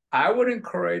would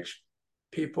encourage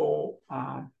people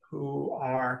who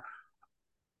are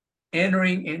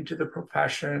entering into the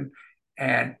profession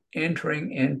and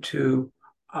entering into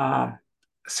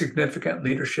significant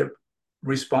leadership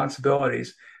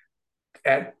responsibilities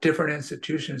at different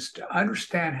institutions to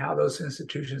understand how those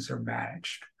institutions are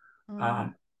managed,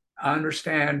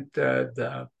 understand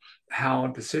how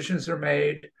decisions are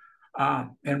made,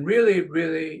 and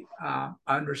really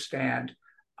understand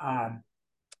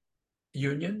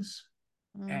unions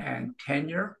and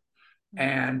tenure,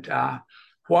 and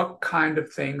what kind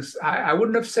of things. I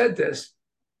wouldn't have said this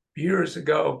years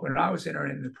ago when I was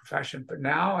entering the profession, but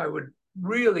now I would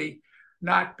really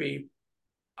not be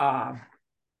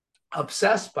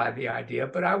obsessed by the idea,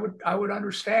 but I would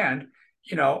understand,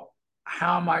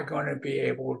 how am I going to be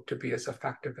able to be as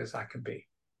effective as I can be?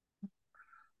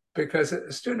 Because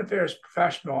a student affairs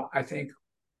professional, I think,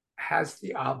 has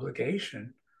the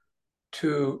obligation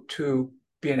to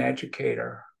be an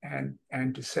educator and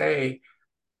to say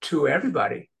to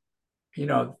everybody,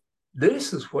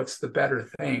 this is what's the better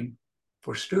thing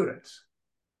for students.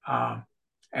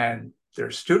 And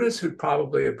there's students who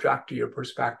probably object to your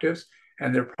perspectives,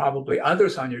 and there are probably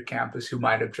others on your campus who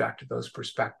might object to those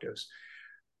perspectives.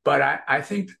 But I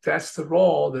think that's the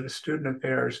role that a student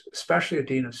affairs, especially a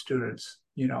dean of students,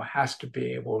 has to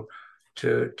be able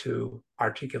to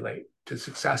articulate, to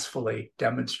successfully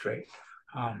demonstrate,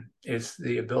 is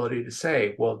the ability to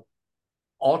say, well,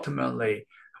 ultimately,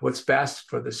 what's best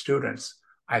for the students,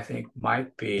 I think,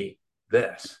 might be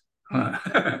this,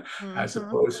 as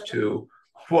opposed to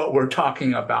what we're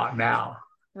talking about now.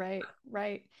 Right.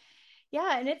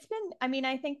 Yeah. And it's been, I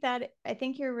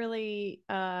think you're really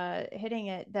hitting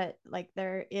it, that like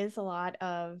there is a lot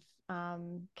of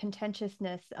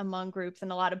contentiousness among groups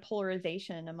and a lot of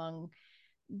polarization among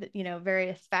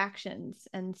various factions.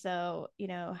 And so,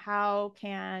 how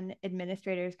can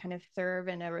administrators kind of serve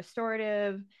in a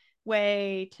restorative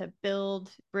way to build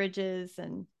bridges?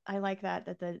 And I like that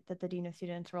the dean of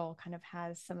students role kind of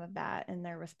has some of that in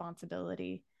their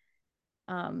responsibility.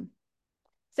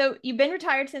 So you've been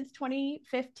retired since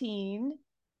 2015.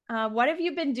 What have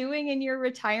you been doing in your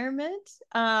retirement?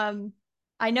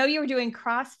 I know you were doing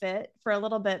CrossFit for a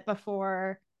little bit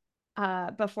before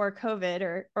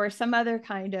COVID, or some other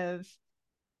kind of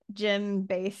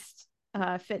gym-based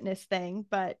fitness thing,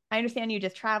 but I understand you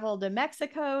just traveled to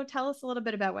Mexico. Tell us a little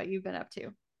bit about what you've been up to.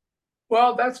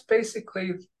 Well, that's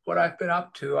basically what I've been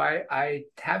up to. I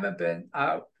haven't been,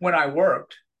 when I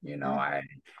worked,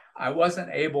 I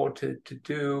wasn't able to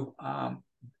do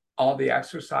all the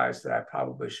exercise that I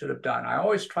probably should have done. I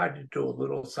always tried to do a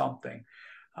little something.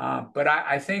 But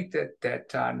I think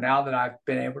that now that I've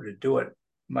been able to do it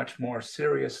much more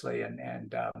seriously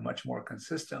and much more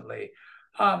consistently,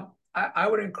 I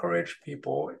would encourage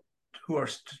people who are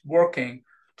working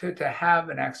to have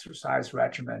an exercise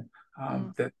regimen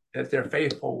that they're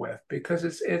faithful with, because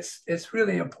it's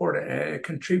really important, and it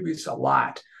contributes a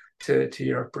lot to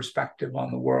your perspective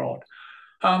on the world.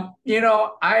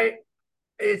 I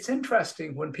it's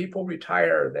interesting when people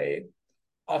retire, they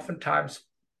oftentimes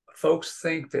folks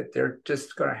think that they're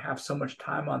just going to have so much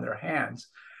time on their hands.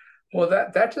 Well,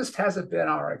 that just hasn't been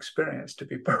our experience, to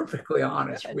be perfectly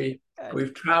honest.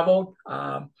 We've traveled,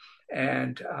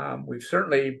 and we've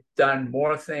certainly done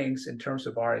more things in terms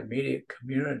of our immediate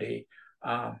community,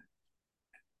 um,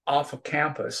 off of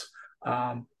campus.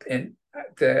 And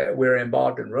we're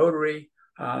involved in Rotary,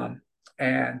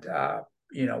 and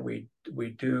we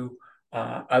do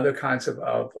other kinds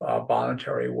of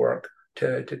voluntary work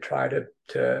to try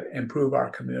to improve our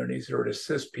communities or to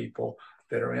assist people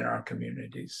that are in our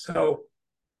communities. So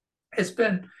it's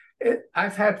been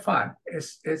I've had fun.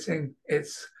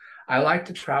 I like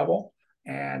to travel,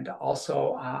 and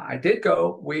also I've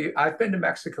been to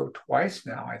Mexico twice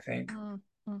now, I think.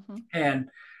 Mm-hmm. And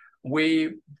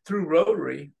we through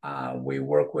Rotary, we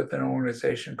work with an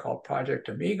organization called Project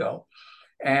Amigo,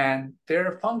 and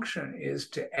their function is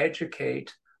to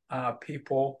educate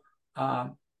people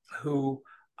who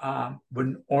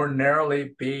would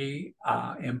ordinarily be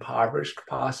impoverished,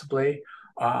 possibly,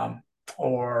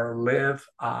 or live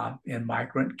in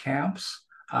migrant camps.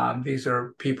 These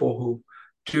are people who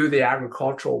do the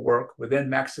agricultural work within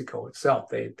Mexico itself.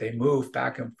 They move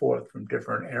back and forth from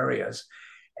different areas,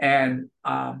 and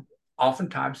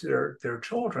oftentimes their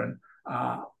children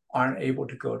aren't able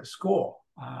to go to school.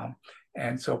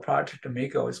 And so Project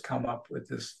Amigo has come up with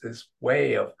this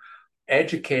way of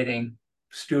educating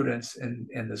students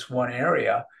in this one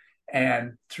area,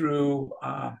 and through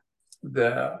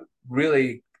the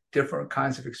really different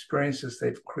kinds of experiences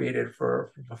they've created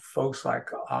for folks like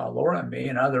Laura and me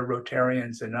and other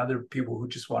Rotarians and other people who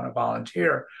just want to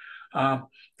volunteer,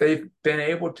 they've been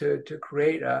able to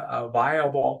create a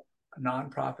viable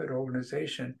nonprofit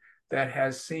organization that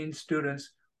has seen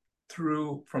students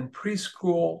through from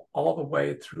preschool all the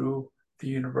way through the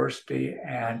university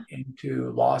and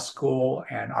into law school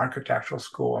and architectural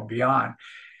school and beyond.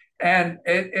 And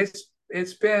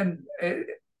it's been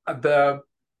the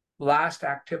last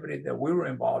activity that we were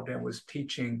involved in was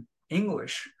teaching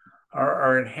English,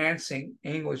 or enhancing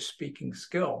English speaking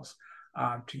skills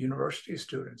to university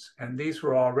students. And these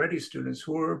were already students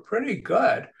who were pretty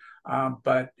good,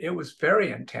 but it was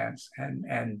very intense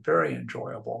and very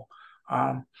enjoyable.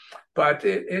 But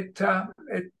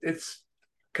it's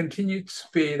continued to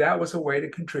be, that was a way to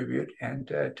contribute and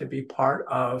to be part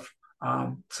of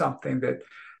something that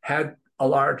had a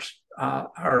large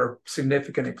or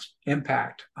significant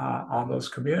impact on those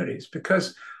communities.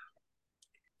 Because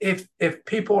if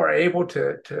people are able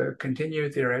to continue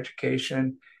their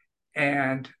education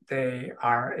and they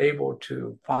are able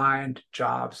to find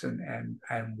jobs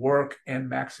and work in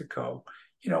Mexico,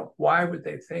 why would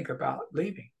they think about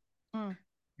leaving? Mm.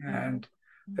 And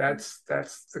that's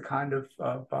the kind of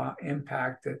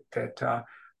impact that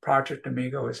Project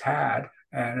Amigo has had,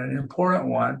 and an important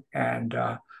one. And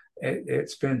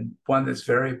it's been one that's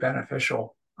very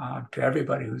beneficial to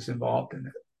everybody who's involved in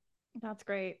it. That's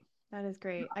great. That is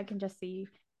great. I can just see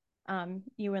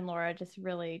you and Laura just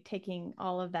really taking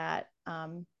all of that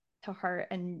to heart,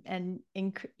 and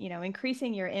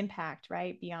increasing your impact,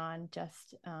 right, beyond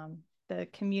just the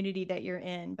community that you're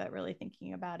in, but really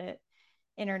thinking about it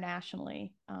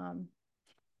internationally.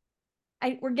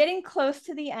 We're getting close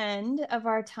to the end of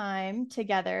our time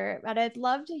together, but I'd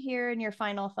love to hear in your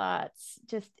final thoughts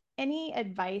just any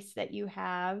advice that you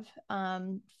have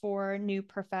for new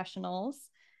professionals,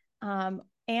 and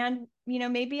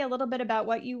maybe a little bit about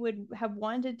what you would have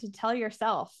wanted to tell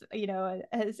yourself,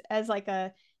 as like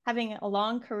having a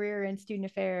long career in student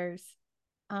affairs.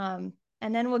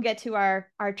 And then we'll get to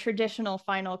our traditional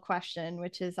final question,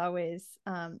 which is always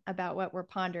about what we're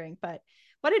pondering. But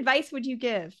what advice would you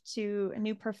give to a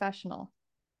new professional?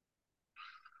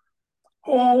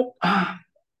 Well,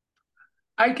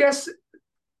 I guess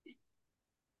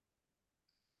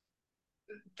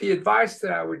the advice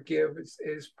that I would give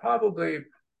is probably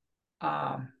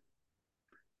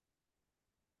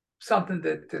something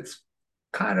that's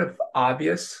kind of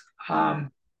obvious.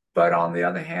 But on the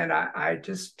other hand,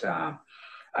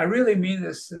 I really mean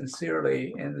this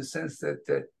sincerely, in the sense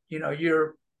that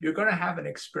you're going to have an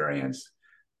experience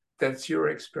that's your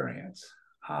experience,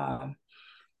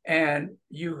 and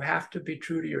you have to be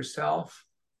true to yourself,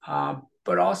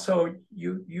 but also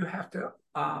you have to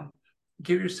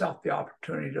give yourself the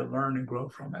opportunity to learn and grow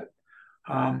from it.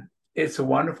 It's a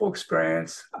wonderful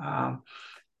experience,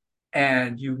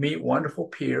 and you meet wonderful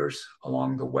peers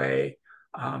along the way,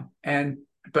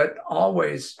 but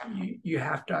always you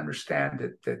have to understand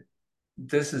that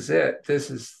this is it. This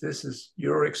is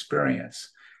your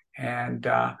experience, and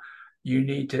you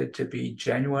need to be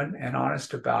genuine and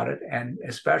honest about it, and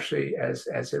especially as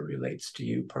it relates to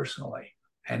you personally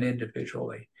and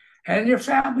individually, and your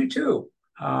family too,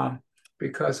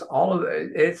 because all of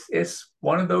it's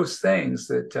one of those things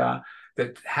that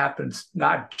happens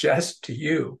not just to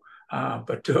you,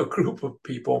 but to a group of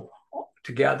people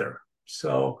together.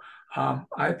 So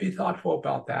I'd be thoughtful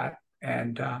about that,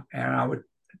 and I would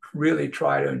really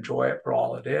try to enjoy it for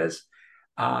all it is.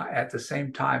 At the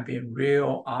same time, being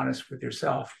real honest with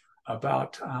yourself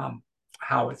about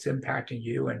how it's impacting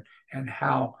you and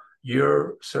how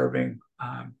you're serving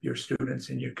your students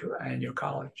in your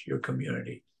college, your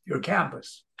community, your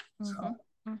campus. Mm-hmm. So.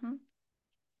 Mm-hmm.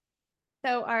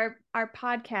 So our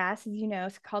podcast, as you know,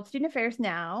 is called Student Affairs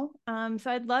Now.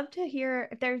 So I'd love to hear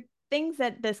if there's things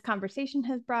that this conversation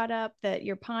has brought up that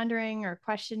you're pondering or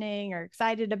questioning or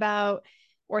excited about,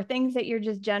 or things that you're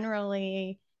just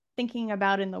generally thinking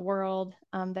about in the world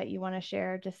that you want to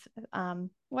share. Just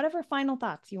whatever final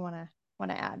thoughts you want to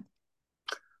add.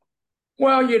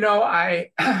 Well,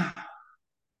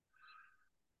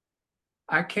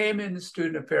 I came into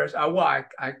student affairs. I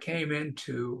came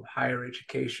into higher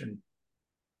education,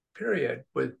 period,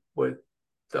 with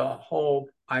the whole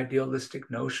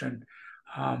idealistic notion,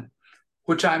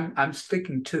 which I'm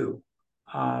sticking to,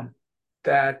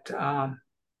 that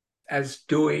as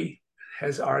Dewey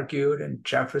has argued and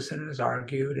Jefferson has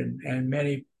argued and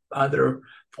many other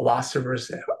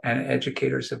philosophers and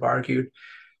educators have argued,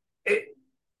 it,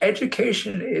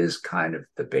 education is kind of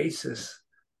the basis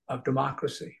of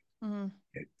democracy. Mm-hmm.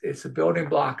 It's a building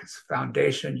block, it's a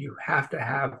foundation. You have to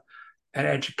have an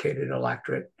educated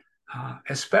electorate,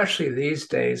 especially these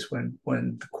days when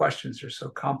the questions are so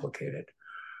complicated.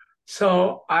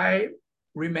 So I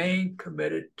remain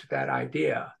committed to that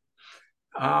idea.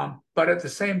 But at the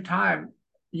same time,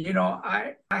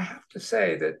 I have to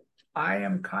say that I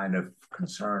am kind of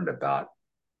concerned about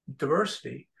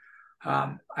diversity.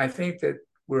 I think that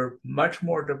we're much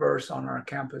more diverse on our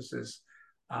campuses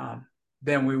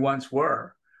than we once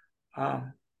were.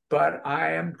 Um, but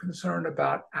I am concerned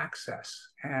about access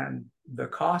and the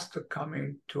cost of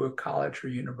coming to a college or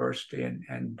university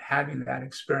and having that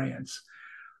experience.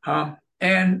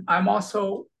 And I'm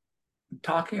also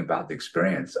talking about the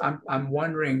experience. I'm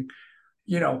wondering,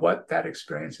 what that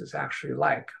experience is actually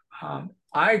like.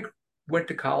 I went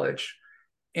to college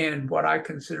in what I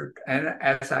considered, and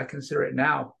as I consider it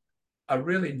now, a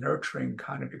really nurturing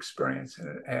kind of experience,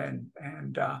 and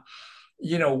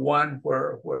one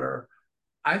where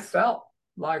I felt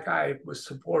like I was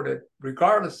supported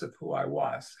regardless of who I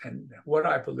was and what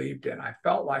I believed in. I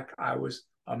felt like I was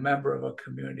a member of a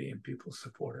community and people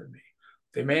supported me.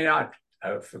 They may not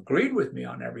have agreed with me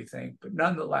on everything, but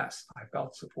nonetheless, I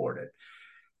felt supported.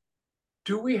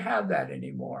 Do we have that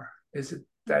anymore? Is it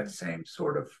that same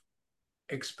sort of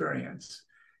experience?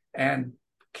 And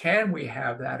can we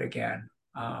have that again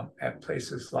at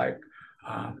places like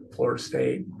Florida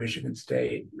State, Michigan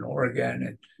State, and Oregon,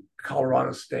 and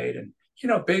Colorado State, and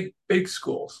big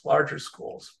schools, larger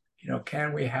schools?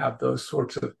 Can we have those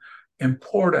sorts of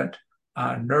important,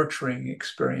 nurturing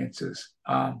experiences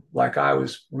like I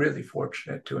was really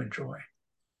fortunate to enjoy?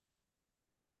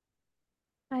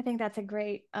 I think that's a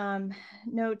great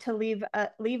note to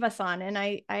leave us on, and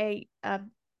I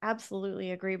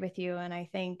absolutely agree with you. And I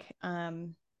think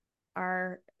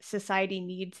our society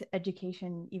needs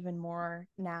education even more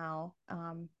now,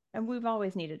 and we've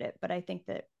always needed it. But I think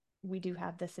that we do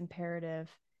have this imperative.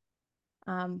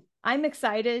 I'm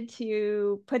excited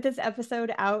to put this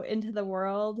episode out into the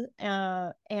world,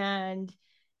 and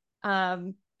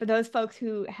for those folks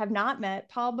who have not met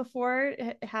Paul before,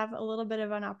 have a little bit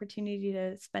of an opportunity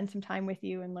to spend some time with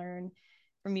you and learn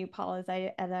from you, Paul, as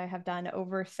I have done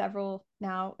over a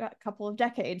couple of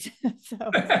decades. So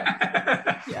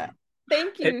yeah,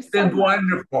 thank you It's so been much.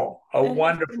 wonderful, a It has been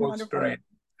wonderful wonderful. experience.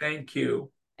 Thank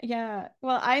you. Yeah,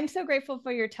 well, I'm so grateful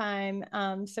for your time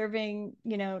serving,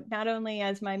 not only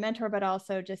as my mentor, but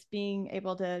also just being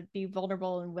able to be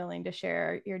vulnerable and willing to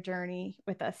share your journey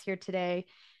with us here today.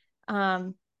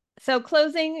 So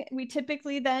closing, we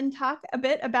typically then talk a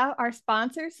bit about our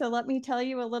sponsors. So let me tell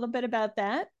you a little bit about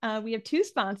that. We have two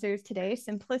sponsors today.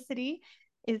 Simplicity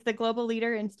is the global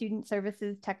leader in student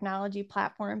services technology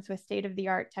platforms with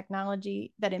state-of-the-art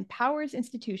technology that empowers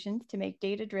institutions to make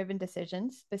data-driven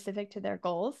decisions specific to their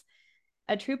goals.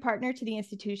 A true partner to the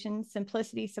institution,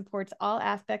 Simplicity supports all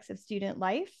aspects of student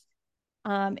life,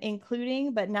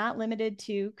 including but not limited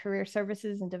to career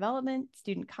services and development,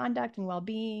 student conduct and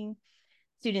well-being,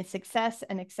 student success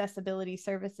and accessibility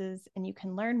services. And you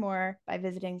can learn more by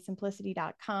visiting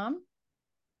simplicity.com.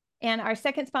 And our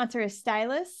second sponsor is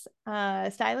Stylus.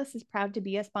 Stylus is proud to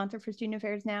be a sponsor for Student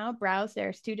Affairs Now. Browse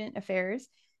their student affairs,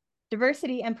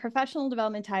 diversity, and professional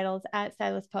development titles at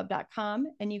styluspub.com.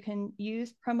 And you can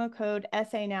use promo code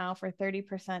SA Now for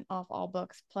 30% off all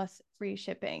books plus free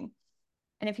shipping.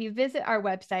 And if you visit our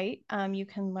website, you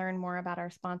can learn more about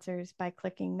our sponsors by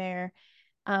clicking there.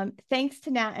 Thanks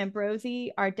to Nat Ambrosi,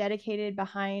 our dedicated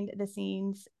behind the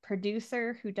scenes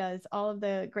producer who does all of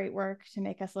the great work to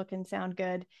make us look and sound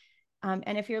good.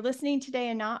 And if you're listening today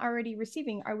and not already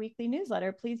receiving our weekly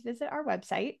newsletter, please visit our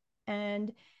website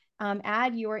and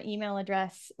add your email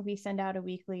address. We send out a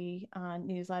weekly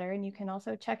newsletter, and you can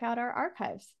also check out our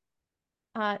archives.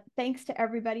 Thanks to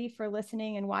everybody for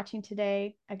listening and watching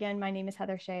today. Again, my name is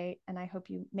Heather Shea, and I hope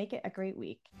you make it a great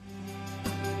week.